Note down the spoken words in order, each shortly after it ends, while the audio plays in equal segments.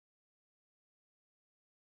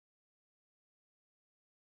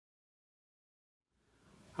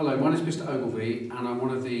Hello, my name is Mr Ogilvie and I'm one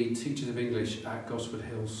of the teachers of English at Gosford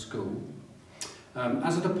Hills School.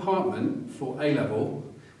 As a department for A-level,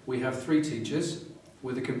 we have 3 teachers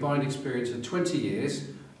with a combined experience of 20 years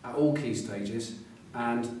at all key stages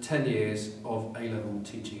and 10 years of A-level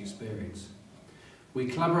teaching experience. We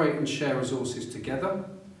collaborate and share resources together,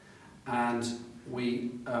 and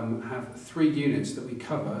we have 3 units that we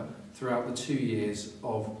cover throughout the 2 years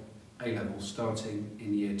of A-level, starting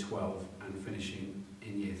in year 12 and finishing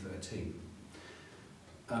in year 13.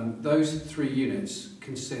 Those 3 units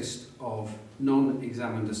consist of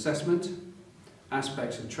non-examined assessment,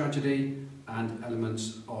 aspects of tragedy, and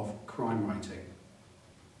elements of crime writing.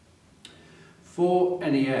 For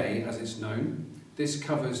NEA, as it's known, this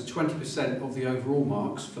covers 20% of the overall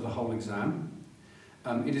marks for the whole exam.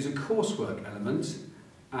 It is a coursework element,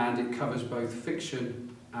 and it covers both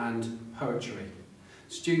fiction and poetry.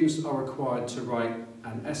 Students are required to write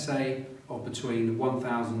an essay of between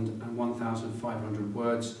 1,000 and 1,500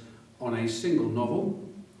 words on a single novel,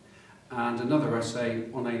 and another essay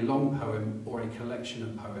on a long poem or a collection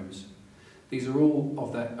of poems. These are all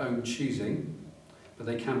of their own choosing, but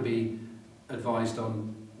they can be advised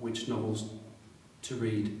on which novels to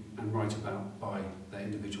read and write about by their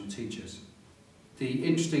individual teachers. The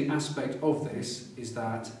interesting aspect of this is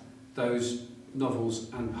that those novels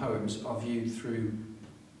and poems are viewed through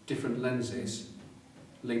different lenses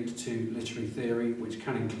linked to literary theory, which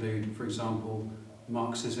can include, for example,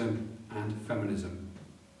 Marxism and feminism.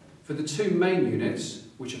 For the 2 main units,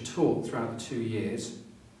 which are taught throughout the 2 years,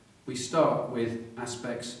 we start with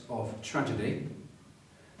aspects of tragedy.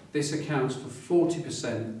 This accounts for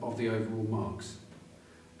 40% of the overall marks,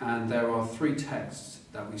 and there are 3 texts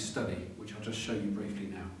that we study, which I'll just show you briefly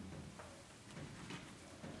now.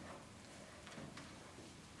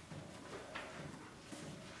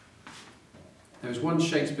 There is one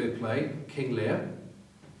Shakespeare play, King Lear.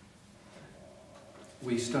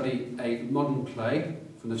 We study a modern play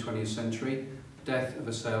from the 20th century, Death of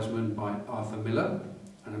a Salesman by Arthur Miller,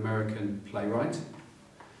 an American playwright.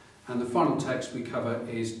 And the final text we cover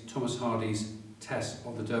is Thomas Hardy's Tess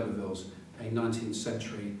of the D'Urbervilles, a 19th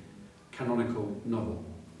century canonical novel.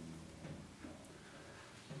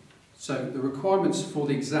 So the requirements for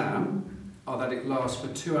the exam are that it lasts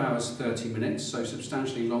for 2 hours 30 minutes, so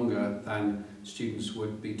substantially longer than students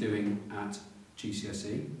would be doing at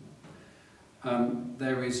GCSE.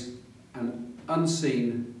 There is an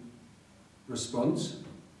unseen response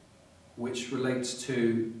which relates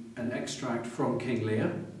to an extract from King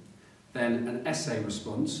Lear, then an essay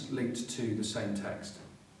response linked to the same text.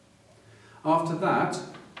 After that,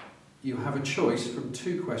 you have a choice from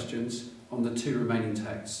 2 questions on the 2 remaining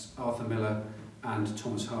texts, Arthur Miller and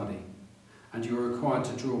Thomas Hardy, and you are required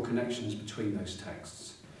to draw connections between those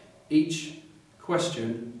texts. Each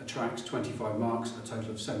question attracts 25 marks, a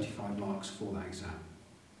total of 75 marks for that exam.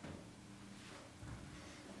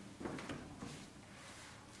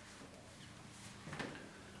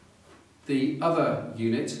 The other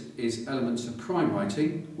unit is elements of crime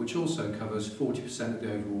writing, which also covers 40% of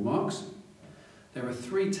the overall marks. There are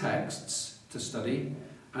 3 texts to study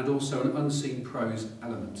and also an unseen prose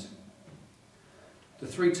element. The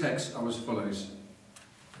 3 texts are as follows.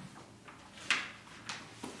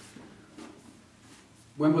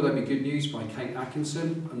 When Will There Be Good News by Kate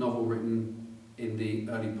Atkinson, a novel written in the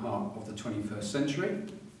early part of the 21st century.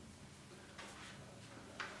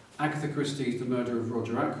 Agatha Christie's The Murder of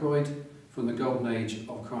Roger Ackroyd, from the golden age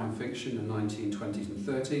of crime fiction in the 1920s and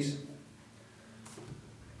 30s.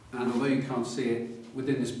 And although you can't see it,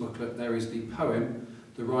 within this booklet there is the poem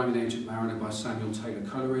The Rime of the Ancient Mariner by Samuel Taylor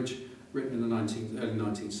Coleridge, written in the early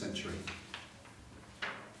 19th century.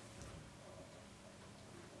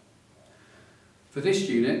 For this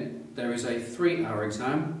unit, there is a 3-hour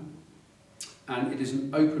exam, and it is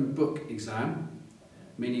an open book exam,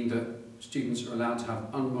 meaning that students are allowed to have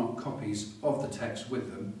unmarked copies of the text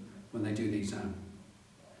with them when they do the exam.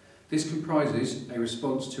 This comprises a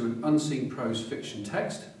response to an unseen prose fiction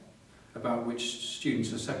text, about which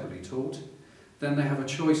students are separately taught. Then they have a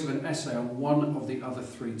choice of an essay on one of the other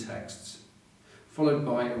 3 texts, followed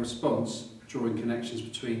by a response drawing connections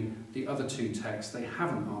between the other 2 texts they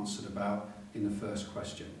haven't answered about in the first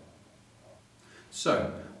question.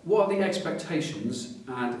 So, what are the expectations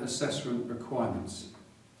and assessment requirements?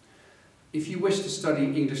 If you wish to study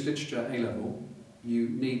English Literature A-level, you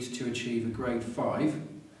need to achieve a grade 5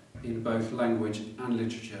 in both language and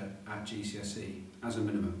literature at GCSE as a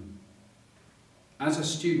minimum. As a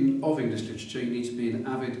student of English literature, you need to be an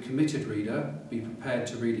avid, committed reader, be prepared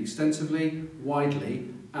to read extensively, widely,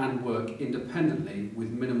 and work independently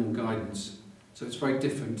with minimal guidance. So it's very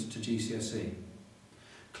different to GCSE.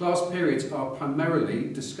 Class periods are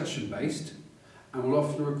primarily discussion-based and will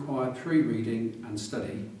often require pre-reading and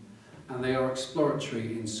study, and they are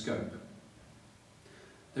exploratory in scope.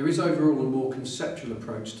 There is overall a more conceptual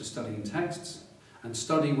approach to studying texts, and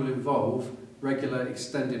study will involve regular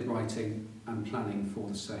extended writing and planning for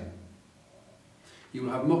the same. You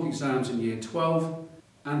will have mock exams in Year 12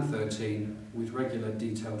 and 13 with regular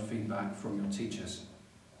detailed feedback from your teachers.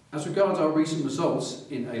 As regards our recent results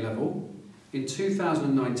in A-level, in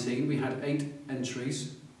 2019 we had 8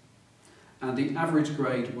 entries and the average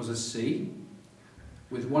grade was a C,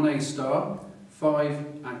 with 1 A star,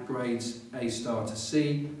 5 at grades A star to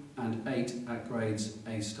C and 8 at grades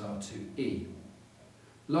A star to E.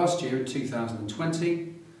 Last year in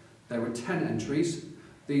 2020 there were 10 entries.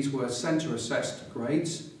 These were centre assessed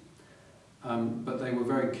grades, but they were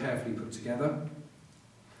very carefully put together,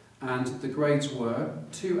 and the grades were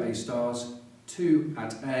 2 A stars, 2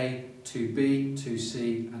 at A, 2 B, 2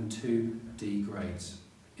 C and 2 D grades.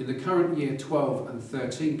 In the current Year 12 and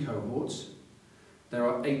 13 cohorts, there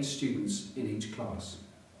are 8 students in each class.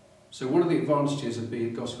 So one of the advantages of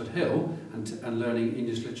being at Gosford Hill and learning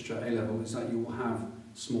English Literature A-level is that you will have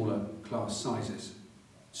smaller class sizes.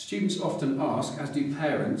 Students often ask, as do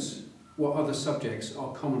parents, what other subjects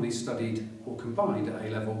are commonly studied or combined at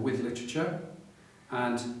A-level with literature,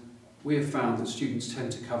 and we have found that students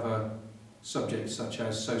tend to cover subjects such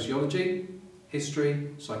as sociology,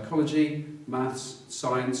 history, psychology, maths,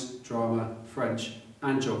 science, drama, French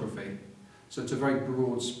and geography. So it's a very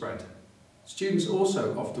broad spread. Students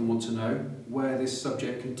also often want to know where this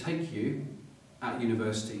subject can take you at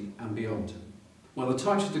university and beyond. Well, the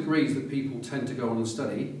types of degrees that people tend to go on and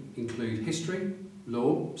study include history,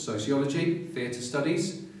 law, sociology, theatre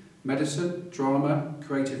studies, medicine, drama,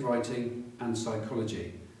 creative writing and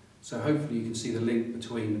psychology. So hopefully you can see the link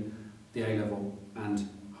between the A-level and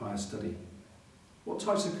higher study. What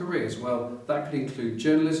types of careers? Well, that could include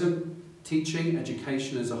journalism, teaching,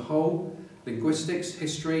 education as a whole, linguistics,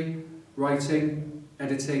 history, writing,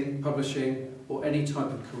 editing, publishing, or any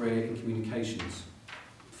type of career in communications.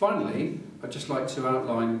 Finally, I'd just like to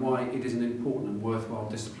outline why it is an important and worthwhile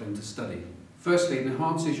discipline to study. Firstly, it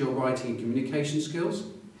enhances your writing and communication skills,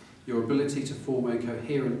 your ability to form a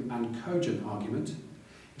coherent and cogent argument.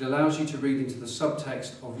 It allows you to read into the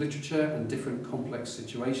subtext of literature and different complex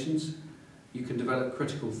situations. You can develop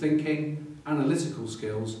critical thinking, analytical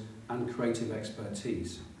skills and creative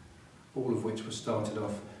expertise, all of which were started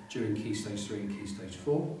off during Key Stage 3 and Key Stage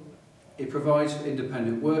 4. It provides for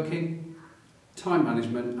independent working, time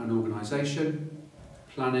management and organisation,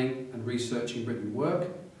 planning and researching written work,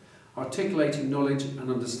 articulating knowledge and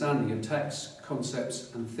understanding of texts,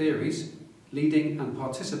 concepts and theories, leading and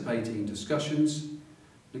participating in discussions,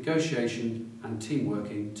 negotiation and team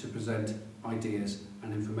working to present ideas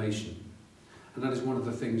and information. And that is one of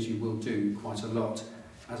the things you will do quite a lot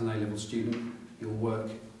as an A-level student. You'll work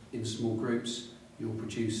in small groups, you'll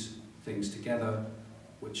produce things together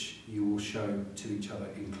which you will show to each other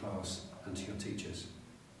in class and to your teachers.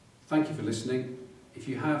 Thank you for listening. If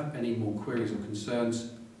you have any more queries or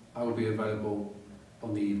concerns, I will be available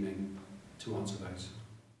on the evening to answer those.